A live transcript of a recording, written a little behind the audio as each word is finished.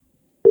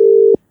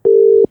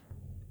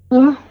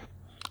啊，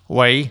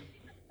喂，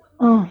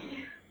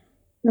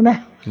有咩？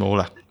冇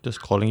啦，just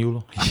calling you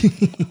咯。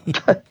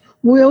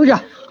冇嘢好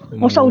咋？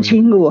我收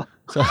錢嘅喎。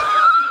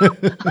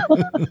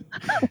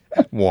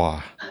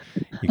哇，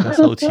而家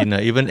收錢啊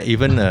！even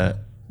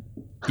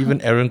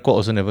Aaron 哥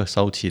also never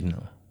收錢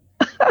啊。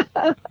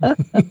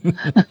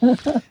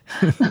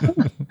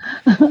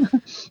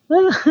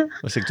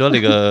我食咗你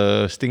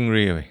個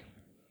stingray 喂。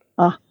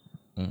啊，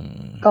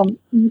咁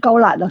唔夠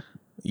辣啊？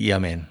 Yeah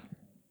man，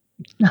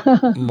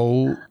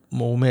冇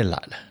咩辣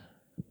啊。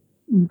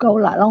唔夠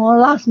辣啦！我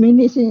last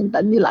minute 先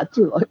等啲辣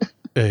椒落去，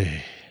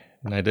唉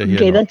，neither 唔 here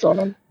記得 nor 咗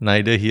咯。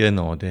 neither here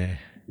nor there。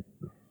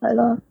係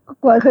咯，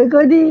怪佢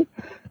嗰啲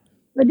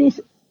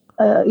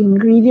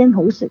ingredient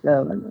好食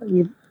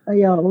啊，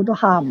有好多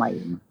蝦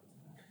米。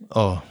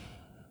哦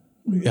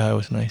，yeah it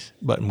was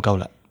nice，but 唔夠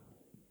辣。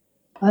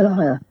係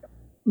咯，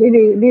你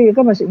哋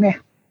今日食咩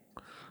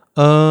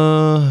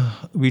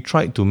？We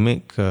tried to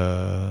make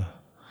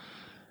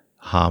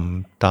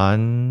鹹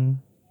蛋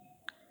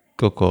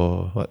嗰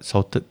個 what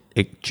salted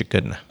egg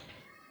chicken 啊。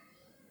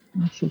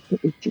？salted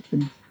egg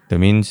chicken。That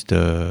means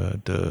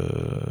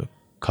the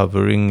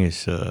covering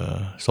is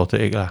salted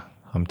egg 啦，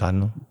鹹蛋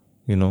咯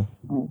，you know，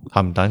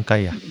鹹蛋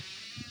雞啊。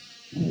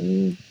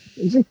你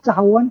識炸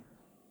啊？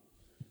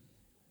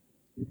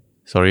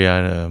 Sorry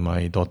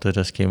my daughter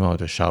just came out of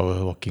the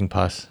shower, walking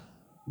past，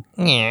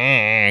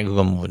嗰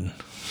個門。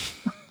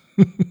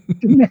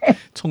做咩？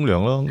沖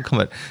涼咯，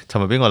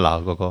尋日俾我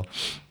鬧嗰個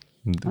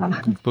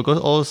，because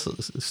all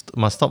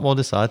must stop all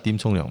this 11點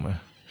沖涼咩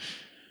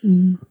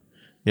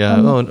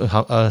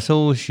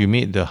？Yeah，so she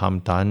made the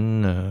鹹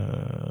蛋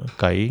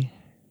雞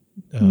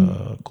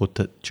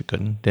coated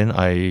chicken. Then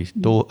I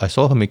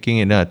saw her making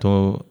it. Then I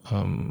told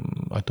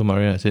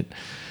Marian, I said,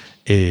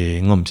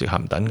 我唔食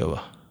鹹蛋㗎喎。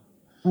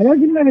係咯，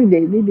點解你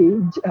哋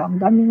唔食鹹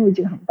蛋？點解會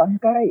食鹹蛋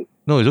雞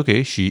 ？No, it's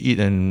okay. She eat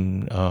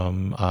and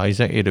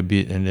Isaac ate a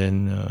bit, and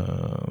then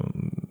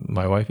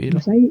my wife ate.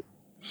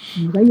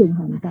 唔使用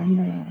鹹蛋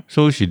㗎啦。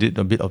So she did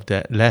a bit of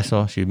that less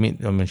咯。She made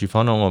when she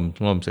found out 我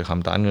唔食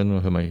鹹蛋嘅，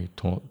佢咪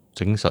同我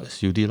整少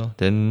啲咯。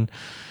Then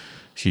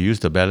she used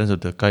the balance of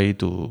the 雞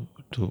to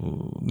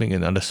make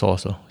another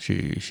sauce. She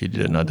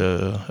did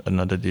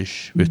another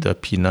dish with the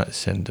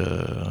peanuts and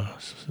the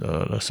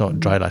sort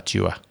dry 辣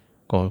椒啊，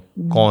個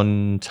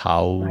乾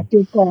炒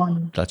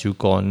辣椒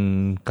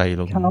乾雞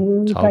咯，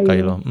炒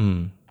雞咯。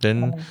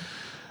Then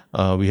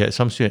we had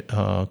some sweet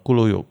咕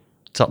嚕肉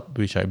汁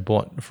which I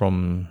bought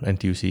from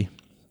NTUC。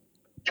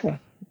嗰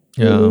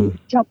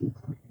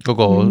個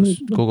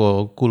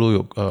咕嚕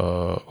肉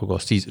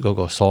嗰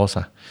個 sauce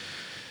啊。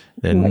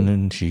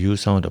Then she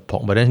used some of the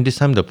pork, but then this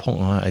time the pork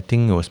I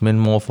think it was meant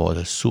more for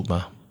the soup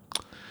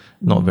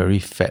not very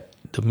fat.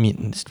 The meat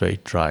is very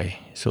dry,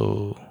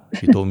 so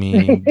she told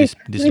me this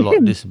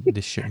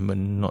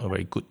shipment not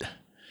very good.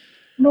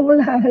 No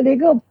啦，你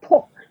嗰個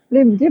pork 你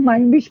唔知買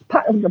which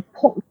part of the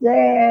pork 啫。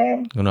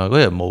嗰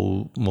日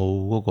冇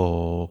嗰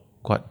個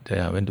骨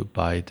 ，then I went to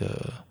buy the。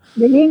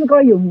你應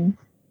該用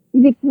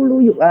呢啲咕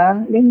嚕肉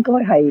啊，應該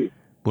係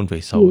半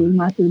肥瘦。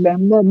馬士餅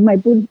唔係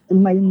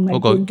嗰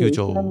個叫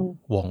做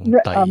皇帝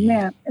咩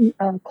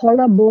啊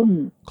？collar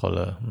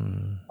bone。collar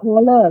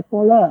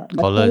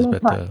is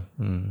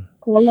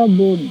better。collar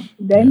bone.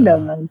 Then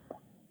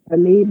the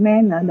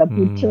layman the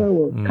butcher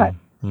will cut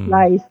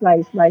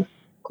slice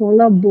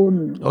collar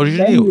bone.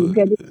 Originally,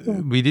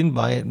 we didn't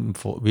buy it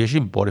we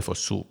actually bought it for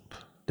soup.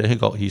 Then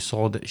he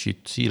saw that she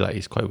see like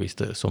it's quite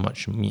wasted so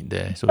much meat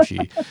there, so she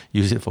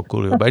used it for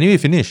gulio. But anyway,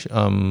 finish.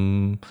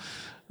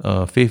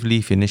 Faith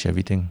Lee finished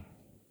everything.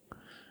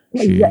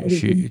 She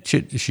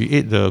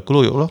ate the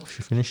gulio.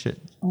 She finished it.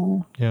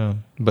 Yeah,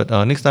 but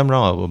next time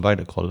round I will buy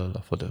the collar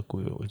for the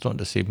gulio. It's not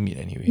the same meat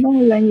anyway. No,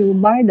 when you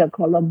buy the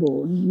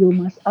collarbone, you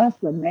must ask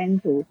the man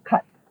to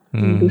cut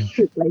into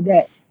strip like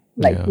that,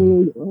 like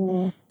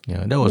gulio.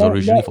 Yeah, that was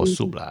originally for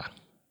soup lah.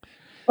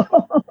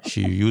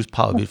 She used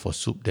part of it for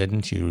soup,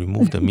 then she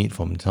removed the meat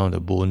from some of the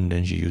bone,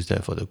 then she used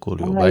that for the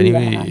gulio. But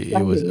anyway,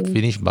 it was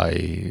finished by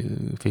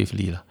Faith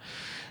Lee lah.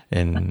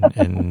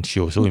 And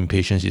she was so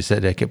impatient. She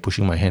said that I kept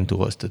pushing my hand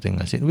towards the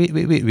thing. I said, wait,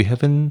 we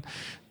haven't.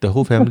 The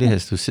whole family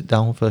has to sit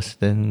down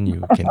first, then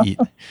you can eat.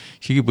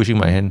 She kept pushing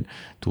my hand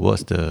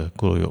towards the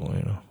gulio,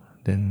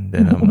 Then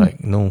I'm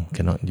like, no,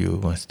 cannot.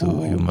 You must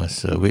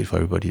wait for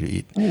everybody to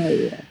eat.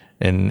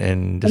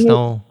 And just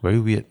now, very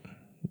weird,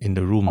 in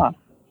the room.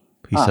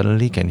 He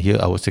suddenly can hear.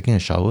 I was taking a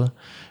shower.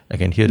 I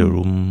can hear the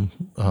room.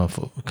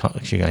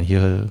 She can hear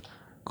her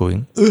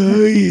going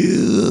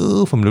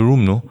from the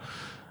room. No.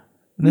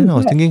 Then I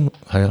was thinking,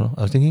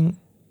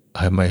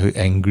 am I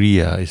angry?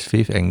 Is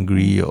Faith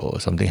angry or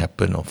something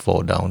happened or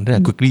fall down? Then I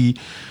quickly,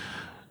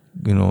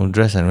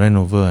 dressed and ran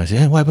over. I said,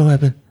 hey, what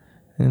happened?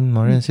 And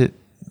Marian said,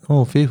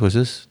 oh, Faith was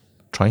just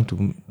trying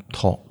to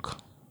talk.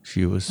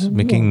 She was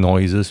making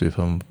noises with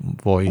her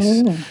voice.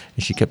 And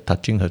she kept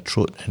touching her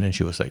throat, and then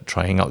she was like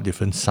trying out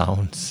different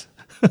sounds.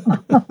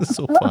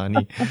 So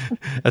funny.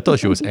 I thought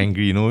she was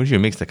angry, she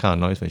makes the kind of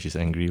noise when she's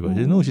angry, but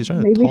no, she's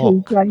trying to Maybe she's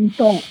talk. trying to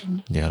talk.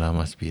 Yeah, lah,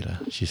 must be lah.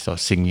 She's sort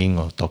of singing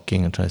or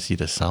talking and trying to see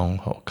the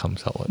sound how it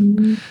comes out.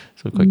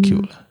 So quite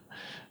cute lah.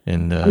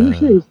 And Are you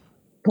sure it's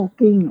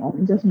talking or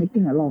just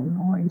making a lot of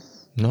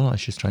noise? no,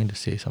 she's trying to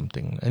say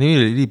something.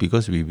 Anyway, lately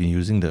because we've been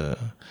using the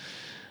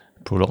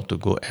Prolog to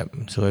Go app,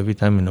 so every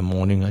time in the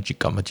morning,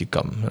 chikam,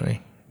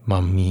 right?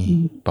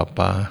 Mommy,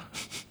 Papa,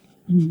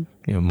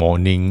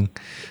 morning,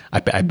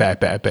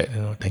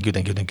 iPad, thank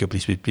you,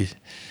 please.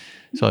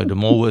 So the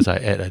more words I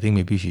add, I think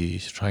maybe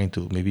she's trying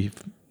to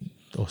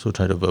also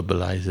try to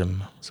verbalize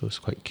them. So it's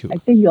quite cute. I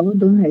think you all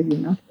don't have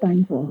enough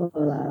time for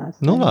her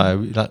last No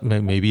time. lah,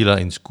 maybe lah.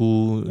 In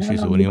school,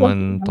 she's the only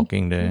one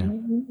talking there.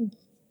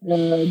 The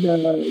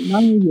now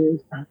you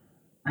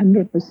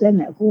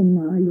 100% at home.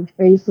 You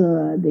face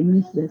her. That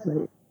means there's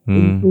a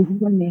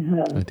improvement in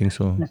her. I think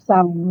so. The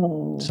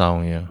sound.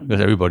 Sound, yeah, because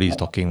everybody is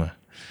talking.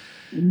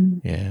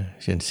 Yeah,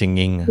 she's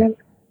singing.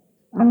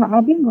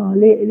 邊個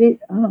你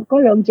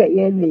嗰兩隻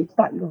嘢未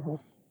start 嘅嗬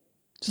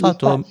？start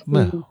咗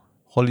咩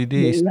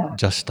？Holiday is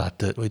just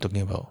started. What are you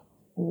talking about?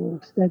 Oh,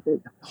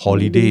 started.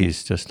 Holiday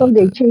is just started. So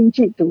they started. change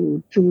it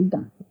to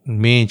June.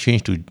 May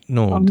change to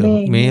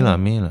May lah.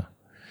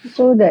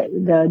 So that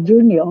the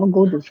June they all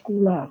go to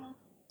school lah.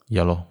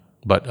 Yeah lor,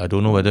 but I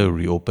don't know whether it will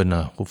reopen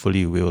lah.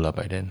 Hopefully it will lah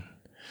by then.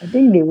 I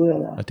think they will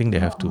lah. I think they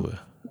have to.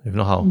 If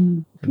not how?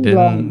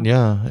 Then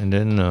and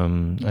then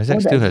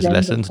Isaac still has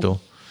lessons though.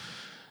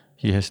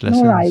 He has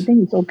lessons. No, I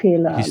think it's okay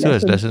lah. He still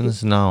has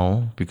lessons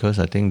now because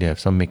I think they have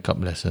some makeup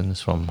lessons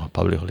from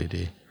public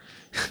holiday.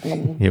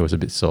 He was a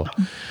bit sore.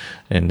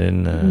 And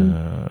then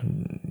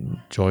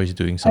Joy's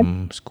doing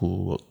some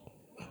school work.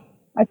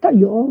 I thought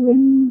you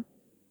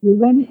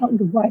went out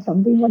to buy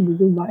something. What did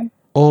you buy?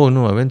 Oh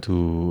no, I went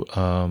to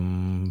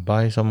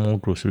buy some more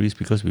groceries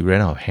because we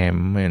ran out of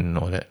ham and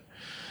all that.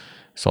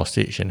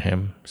 Sausage and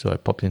ham. So I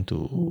popped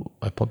into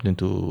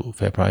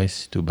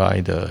FairPrice to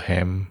buy the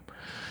ham.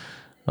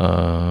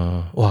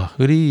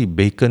 Really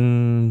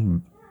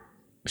bacon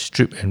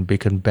strip and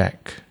bacon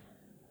back.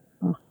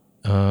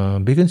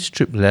 Bacon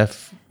strip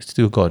left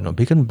still got no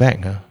bacon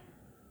back.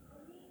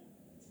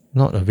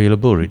 Not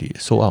available already.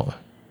 Sold out.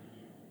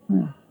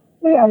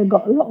 Hey, I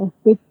got a lot of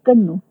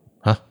bacon. No?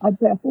 Huh? I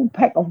bought a full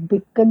pack of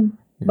bacon.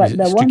 But is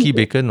the it sticky one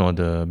bacon or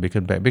the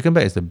bacon back? Bacon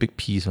back is the big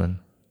piece one.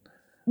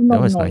 No,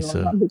 that one's no,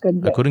 nicer. not bacon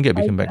back. I couldn't get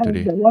bacon back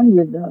today. The one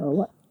with the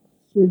what?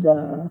 With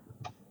the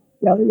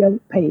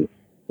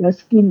your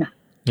skin.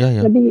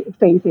 Yeah.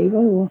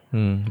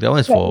 That one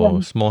is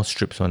for small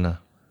strips one.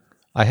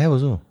 I have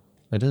also.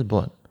 I just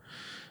bought.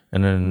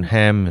 And then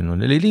ham and all.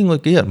 Lately I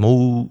get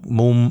more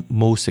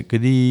sick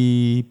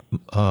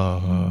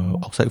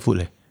outside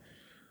food.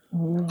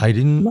 I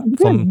didn't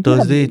from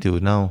Thursday till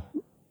now.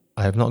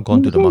 I have not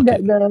gone to the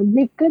market. The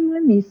bacon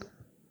one is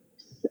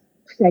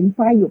成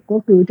塊肉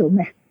嗰叫做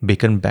咩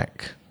 ？Bacon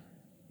back.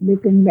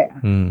 Bacon back.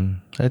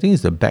 I think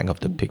it's the back of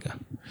the pig.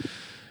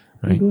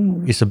 Right?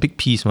 It's a big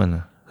piece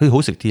one. 佢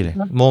好食啲咧。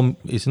More,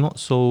 it's not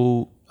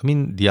so. I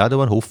mean, the other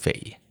one 好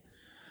肥。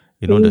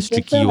the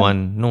sticky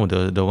one. No,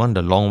 the one,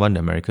 the long one, the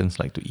Americans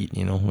like to eat.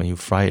 When you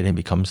fry it, then it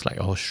becomes like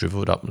all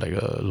shriveled up, like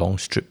a long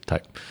strip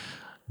type.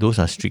 Those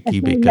are sticky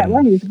bacon. That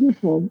one is good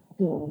for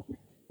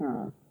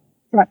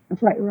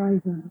fried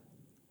rice.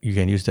 You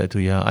can use that too.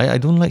 Yeah, I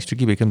don't like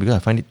sticky bacon because I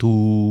find it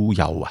too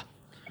yao.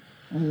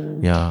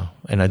 Yeah,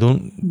 and I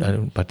don't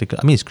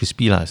particularly. I mean, it's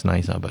crispy lah, it's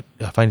nice but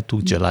I find it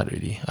too gelat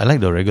already. I like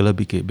the regular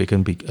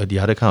bacon, the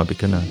other kind of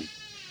bacon.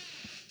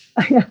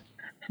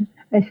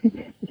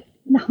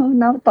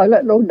 Now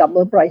toilet roll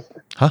double price.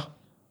 Huh?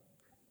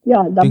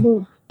 Yeah,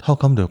 double. How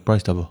come the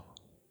price double?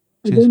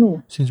 I don't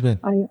know. Since when?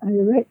 I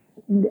read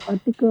in the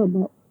article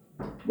about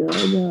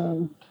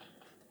the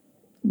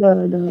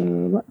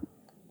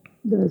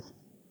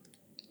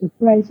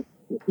price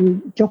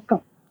will jock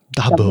up.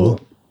 Double?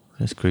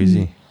 That's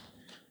crazy.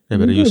 Yeah,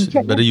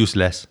 better use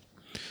less.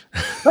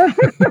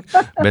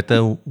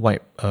 Better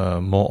wipe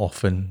more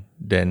often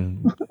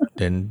than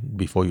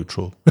before you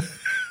throw.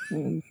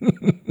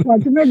 話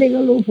做咩你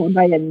個老婆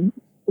大人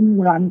咁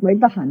懶鬼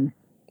得閒，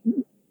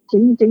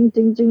整成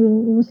日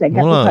都緊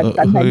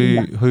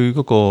喺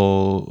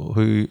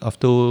佢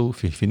after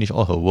finish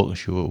all her work,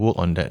 she will work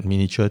on that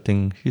miniature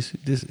thing.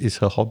 This is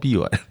her hobby,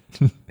 what?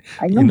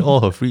 In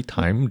all her free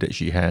time that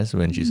she has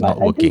when she's not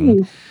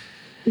working.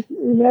 It's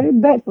very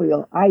bad for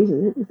your eyes.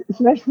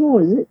 It's very small,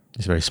 is it?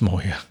 It's very small,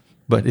 yeah.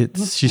 But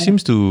she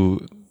seems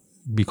to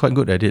be quite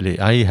good at it.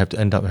 I have to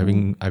end up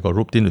I got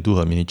roped in to do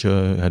her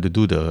miniature. I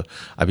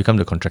become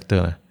the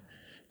contractor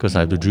because I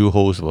have to drill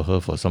holes for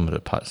her for some of the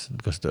parts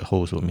because the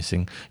holes were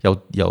missing. 有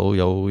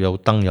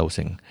燈有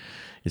成.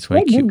 It's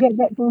very cute. Where did you get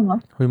that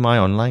from? 去買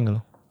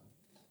online.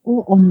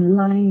 Oh,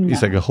 online.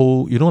 It's like a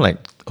whole,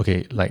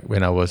 like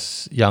when I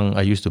was young,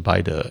 I used to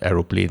buy the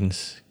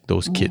aeroplanes,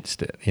 those kits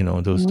that,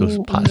 those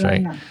parts,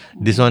 right?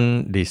 This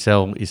one they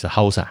sell is a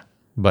house,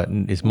 but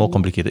it's more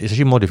complicated. It's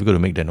actually more difficult to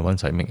make than the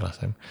ones I make last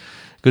time.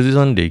 Because this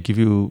one, they give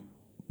you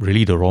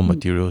really the raw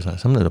materials.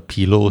 Some of the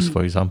pillows,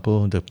 for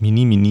example, the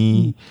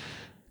mini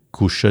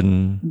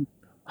cushion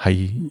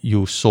係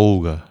要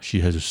sew㗎 she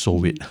has to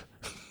sew it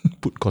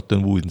put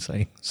cotton wool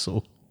inside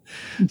so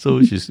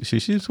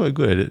she's quite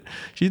good at it.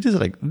 She just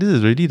like this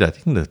is already I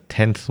think the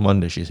 10th one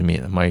that she's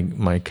made.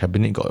 My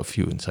cabinet got a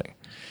few inside.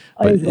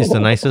 But it's the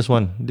nicest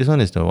one. This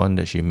one is the one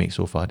that she makes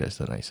so far that's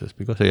the nicest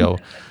because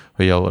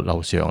佢有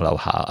樓上樓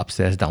下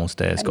upstairs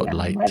downstairs got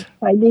light.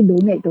 快啲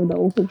donate到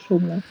WFH Show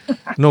啦。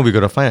No, we got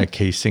to find a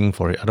casing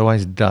for it.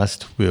 Otherwise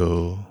dust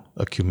will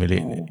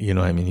accumulate. You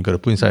know what I mean? You got to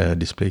put inside a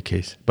display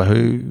case. But her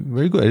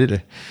very good at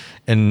it.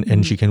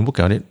 And she can work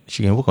on it.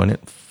 She can work on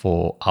it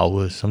for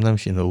hours.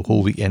 Sometimes in the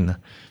whole weekend,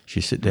 she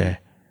sit there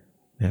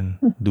and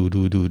do.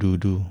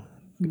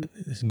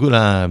 It's good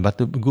but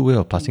a good way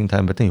of passing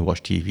time. Better than you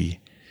watch TV.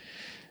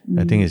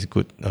 I think it's a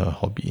good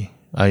hobby.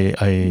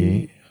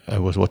 I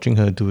was watching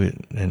her do it,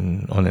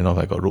 and on and off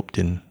I got roped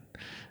in.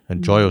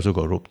 And Joy also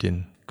got roped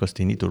in because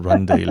they need to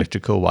run the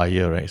electrical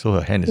wire, right? So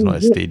her hand is not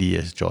as steady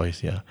as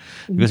Joy's, yeah.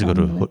 Because you got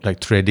to like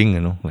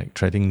threading, like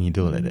threading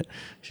needle like that.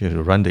 She has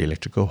to run the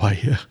electrical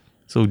wire.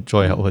 So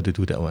Joy helped her to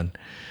do that one.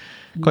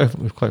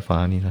 Quite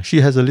funny.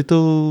 She has a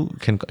little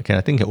can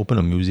open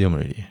a museum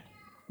already.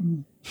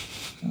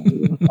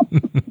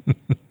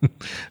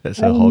 That's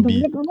her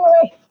hobby.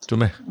 做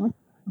咩？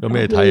有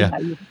咩睇啊？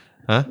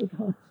嚇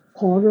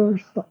 ？horror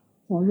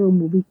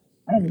movie，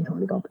唔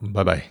同你講。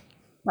拜拜。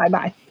拜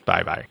拜。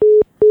拜拜。